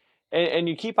week. And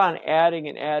you keep on adding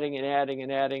and adding and adding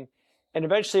and adding. And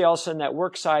eventually, all of a sudden, that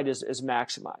work side is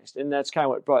maximized. And that's kind of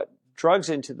what brought drugs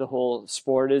into the whole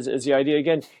sport is the idea.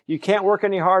 Again, you can't work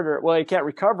any harder. Well, you can't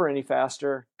recover any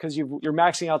faster because you're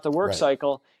maxing out the work Right.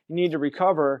 cycle. You need to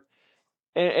recover.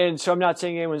 And so I'm not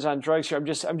saying anyone's on drugs here. I'm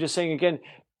just saying again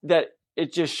that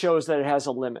it just shows that it has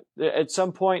a limit. At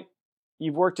some point,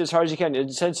 you've worked as hard as you can. In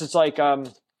a sense, it's like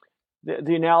the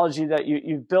analogy that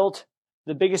you've built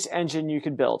the biggest engine you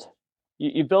could build.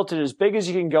 You built it as big as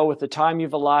you can go with the time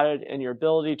you've allotted and your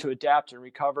ability to adapt and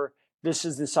recover. This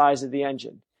is the size of the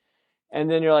engine. And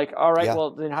then you're like, all right, Yeah.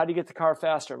 well, then how do you get the car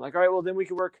faster? I'm like, all right, well, then we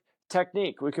can work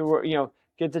technique. We can work,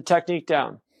 get the technique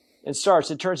down and starts.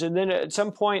 It turns, and then at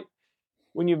some point,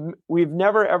 we've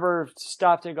never ever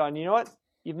stopped and gone, you know what?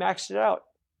 You've maxed it out.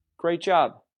 Great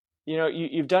job.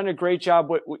 You've done a great job.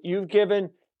 What you've given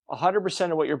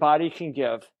 100% of what your body can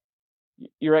give.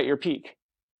 You're at your peak.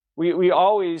 We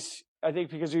always, I think,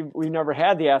 because we've never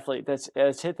had the athlete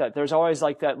that's hit that. There's always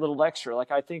like that little extra.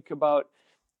 Like I think about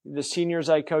the seniors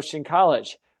I coached in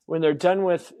college when they're done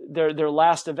with their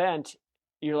last event.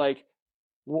 You're like,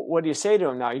 what do you say to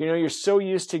them now? You're so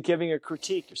used to giving a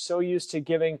critique. You're so used to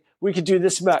giving, we could do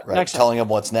this Right. next time. Telling him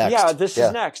what's Yeah, next. this is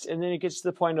Yeah. next. And then it gets to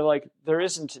the point of like, there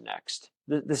isn't a next.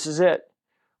 This is it.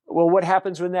 Well, what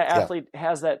happens when that Yeah. athlete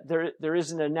has that there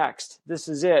isn't a next? This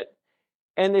is it.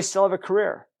 And they still have a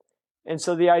career. And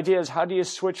so the idea is, how do you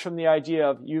switch from the idea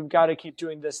of you've got to keep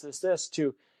doing this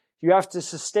to you have to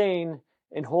sustain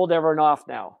and hold everyone off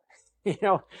now? you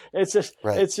know it's just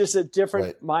Right. it's just a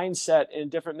different Right. mindset and a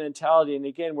different mentality. And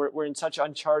again, we're in such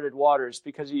uncharted waters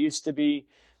because it used to be,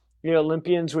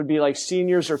 Olympians would be like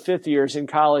seniors or fifth years in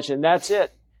college, and that's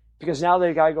it, because now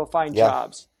they got to go find Yeah.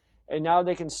 jobs, and now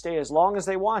they can stay as long as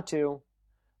they want to.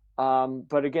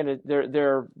 But again,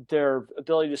 their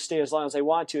ability to stay as long as they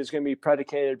want to is going to be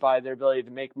predicated by their ability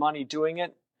to make money doing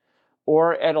it,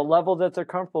 or at a level that they're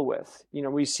comfortable with.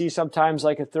 We see sometimes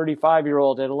like a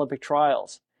 35-year-old at Olympic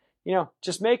trials,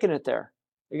 just making it there.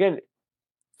 Again,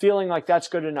 feeling like that's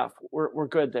good enough. We're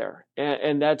good there.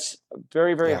 And that's a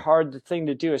very, very Yeah. hard thing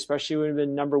to do, especially when you've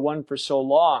been number one for so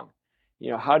long.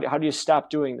 How do you stop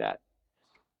doing that?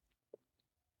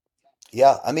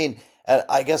 Yeah. I mean, and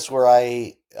I guess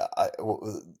I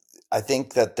I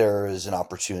think that there is an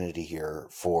opportunity here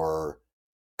for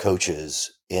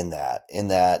coaches in that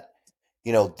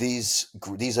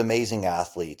these amazing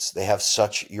athletes, they have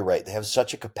such you're right, they have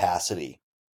such a capacity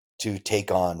to take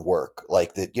on work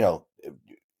like that,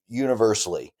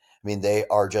 universally. I mean, they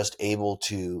are just able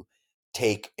to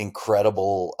take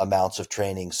incredible amounts of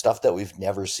training, stuff that we've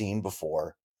never seen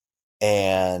before,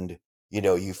 and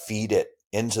you feed it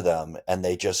into them and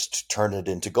they just turn it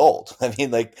into gold. I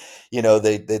mean, like,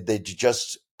 they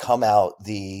just come out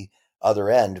the other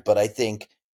end. But I think,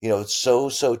 it's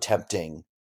so tempting,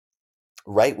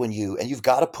 right? And you've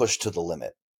got to push to the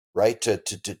limit, right? To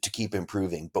keep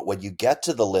improving. But when you get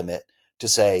to the limit, to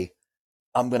say,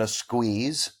 I'm going to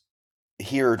squeeze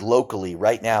here locally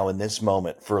right now in this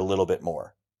moment for a little bit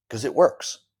more, because it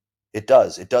works. It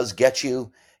does get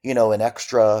you, an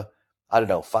extra, I don't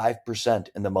know, 5%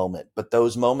 in the moment. But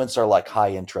those moments are like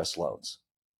high interest loans,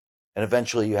 and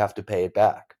eventually you have to pay it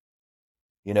back.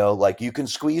 Like, you can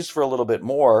squeeze for a little bit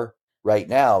more right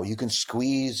now. You can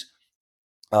squeeze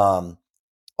um,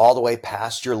 all the way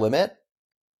past your limit,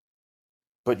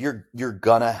 but you're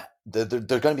gonna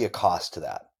there's gonna be a cost to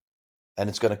that, and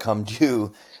it's gonna come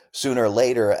due sooner or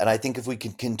later. And I think if we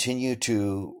can continue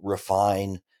to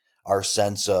refine our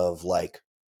sense of, like,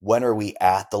 when are we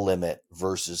at the limit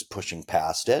versus pushing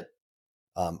past it.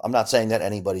 I'm not saying that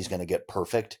anybody's going to get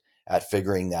perfect at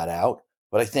figuring that out,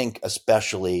 but I think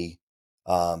especially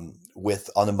with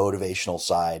on the motivational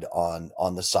side,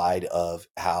 on the side of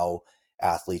how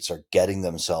athletes are getting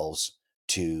themselves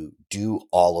to do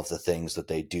all of the things that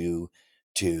they do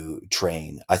to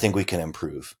train, I think we can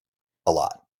improve a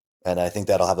lot, and I think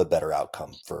that'll have a better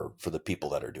outcome for the people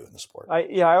that are doing the sport.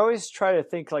 I always try to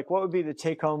think like what would be the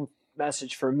take home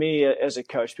message for me as a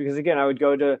coach, because again I would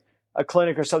go to a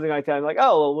clinic or something like that. I'm like,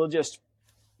 oh well, we'll just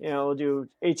we'll do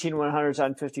 18 100s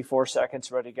on 54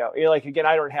 seconds, ready to go. Like, again,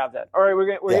 I don't have that. All right, we're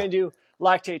Yeah. gonna do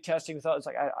lactate testing without. It's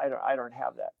like I don't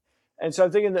have that. And so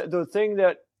I'm thinking that the thing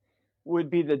that would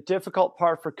be the difficult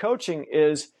part for coaching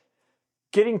is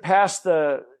getting past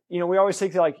the, we always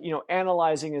think that, like,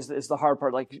 analyzing is the hard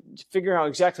part, like figuring out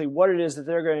exactly what it is that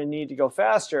they're going to need to go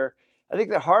faster. I think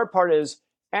the hard part is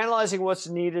analyzing what's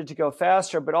needed to go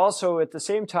faster, but also at the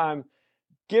same time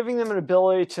giving them an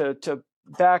ability to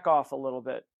back off a little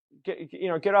bit,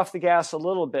 get off the gas a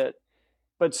little bit,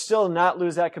 but still not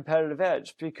lose that competitive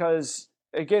edge. Because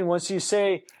again, once you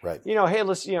say, Right. hey,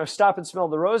 let's, stop and smell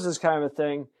the roses kind of a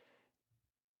thing,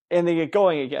 and they get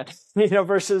going again,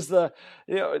 versus the,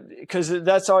 because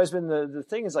that's always been the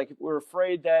thing, is like, we're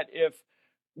afraid that if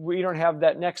we don't have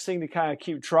that next thing to kind of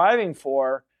keep driving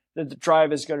for, that the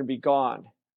drive is going to be gone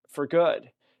for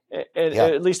good. And Yeah.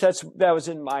 at least that was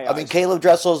in my I mean, eyes. Caeleb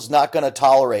Dressel's not going to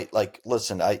tolerate, like,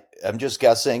 listen, I'm just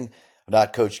guessing. I'm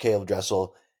not Coach Caeleb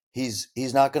Dressel. He's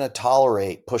not going to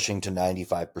tolerate pushing to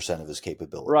 95% of his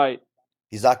capability. Right.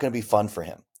 He's not going to be fun for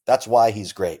him. That's why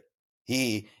he's great.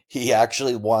 He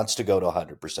actually wants to go to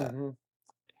 100%. Mm-hmm.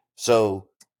 So,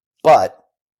 but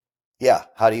yeah,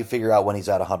 how do you figure out when he's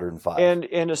at 105? And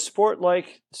in a sport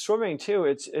like swimming too,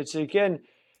 it's again,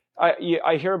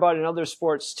 I hear about in other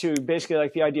sports too, basically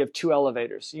like the idea of two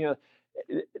elevators.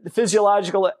 The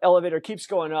physiological elevator keeps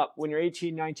going up when you're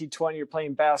 18, 19, 20, you're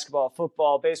playing basketball,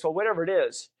 football, baseball, whatever it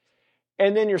is.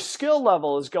 And then your skill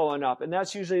level is going up. And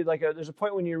that's usually like there's a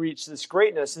point when you reach this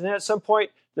greatness. And then at some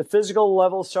point, the physical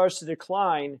level starts to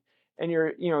decline, and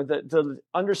the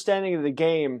understanding of the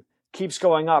game keeps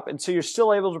going up. And so you're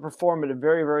still able to perform at a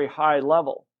very, very high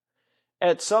level.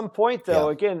 At some point, though,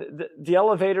 Yeah. again, the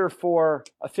elevator for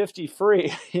a 50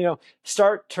 free,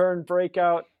 start, turn,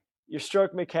 breakout, your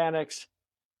stroke mechanics,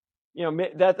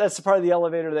 that's the part of the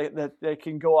elevator that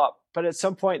can go up. But at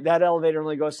some point, that elevator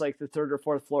only goes to like the third or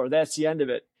fourth floor. That's the end of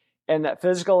it. And that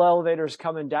physical elevator is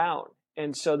coming down.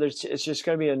 And so it's just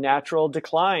going to be a natural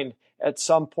decline at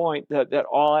some point that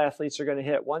all athletes are going to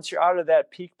hit. Once you're out of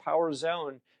that peak power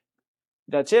zone,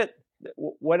 that's it.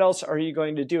 What else are you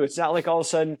going to do? It's not like all of a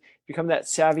sudden become that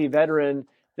savvy veteran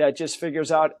that just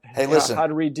figures out Hey, listen, how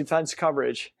to read defense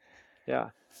coverage. Yeah.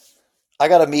 I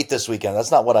got to meet this weekend.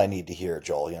 That's not what I need to hear,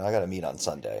 Joel. I got to meet on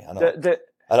Sunday.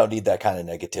 I don't need that kind of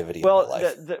negativity in my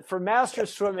life. For master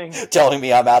swimming, telling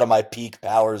me I'm out of my peak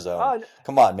power zone.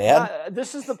 Come on, man.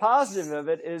 This is the positive of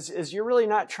it is you're really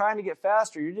not trying to get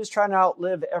faster. You're just trying to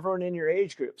outlive everyone in your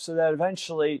age group, so that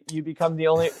eventually you become the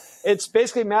only. It's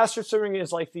basically, master swimming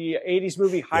is like the 80s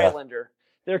movie Highlander. Yeah.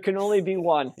 There can only be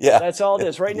one. Yeah. That's all it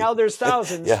is. Right now there's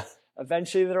thousands. Yeah.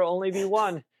 Eventually there'll only be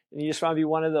one, and you just want to be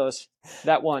one of those.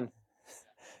 That one.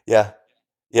 Yeah.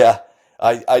 Yeah.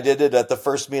 I did it at the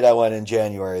first meet I went in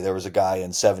January. There was a guy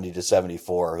in 70 to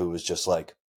 74 who was just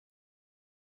like,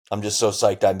 I'm just so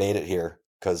psyched I made it here,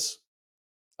 because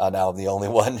now I'm the only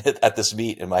one at this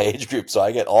meet in my age group, so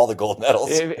I get all the gold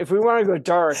medals. If we want to go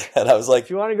dark, and I was like,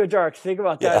 if you want to go dark, think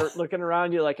about that. Yeah. Looking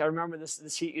around you, like, I remember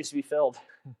this heat used to be filled,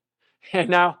 and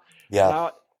now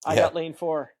I got lane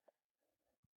 4.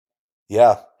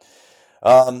 Yeah.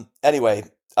 Anyway,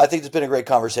 I think it's been a great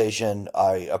conversation.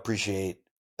 I appreciate,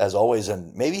 as always,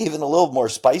 and maybe even a little more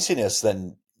spiciness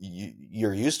than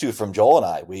you're used to from Joel and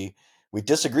I. We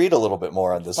disagreed a little bit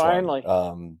more on this one Finally.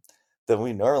 than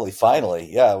we normally. Finally,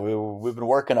 yeah, we've been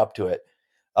working up to it.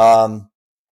 Um,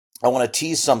 I want to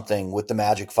tease something with the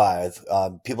Magic Five.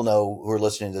 People know who are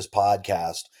listening to this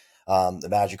podcast, the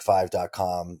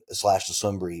magic5.com/the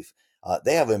swim brief.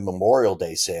 They have a Memorial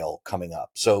Day sale coming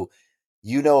up. So,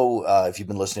 if you've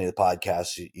been listening to the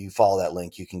podcast, you follow that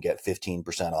link, you can get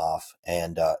 15% off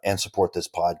and support this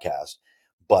podcast.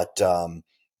 But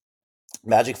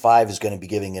Magic Five is going to be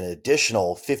giving an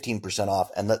additional 15%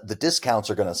 off, and the discounts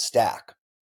are going to stack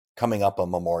coming up on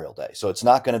Memorial Day. So it's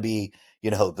not going to be,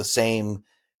 the same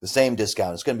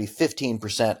discount. It's going to be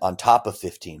 15% on top of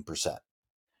 15%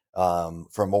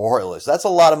 for Memorial Day. So that's a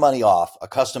lot of money off a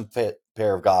custom fit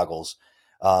pair of goggles.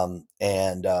 And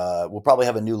we'll probably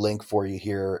have a new link for you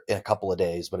here in a couple of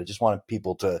days, but I just wanted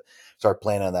people to start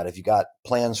planning on that. If you got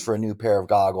plans for a new pair of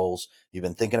goggles, you've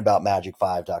been thinking about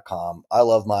magic5.com. I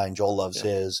love mine. Joel loves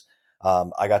Yeah. his.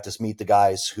 I got to meet the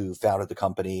guys who founded the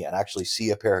company and actually see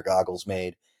a pair of goggles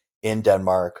made in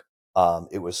Denmark.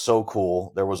 It was so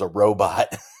cool. There was a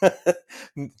robot,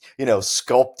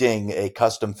 sculpting a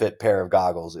custom fit pair of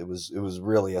goggles. It was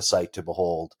really a sight to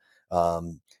behold.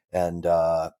 Um, and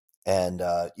it's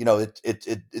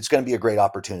going to be a great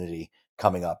opportunity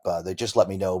coming up. They just let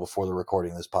me know before the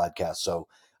recording of this podcast, so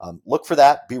look for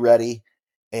that. Be ready,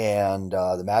 and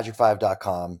the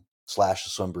magic5.com/the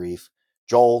swim brief.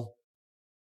 Joel,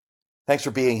 thanks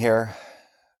for being here.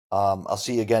 I'll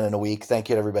see you again in a week. Thank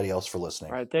you to everybody else for All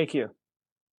listening. right. Thank you.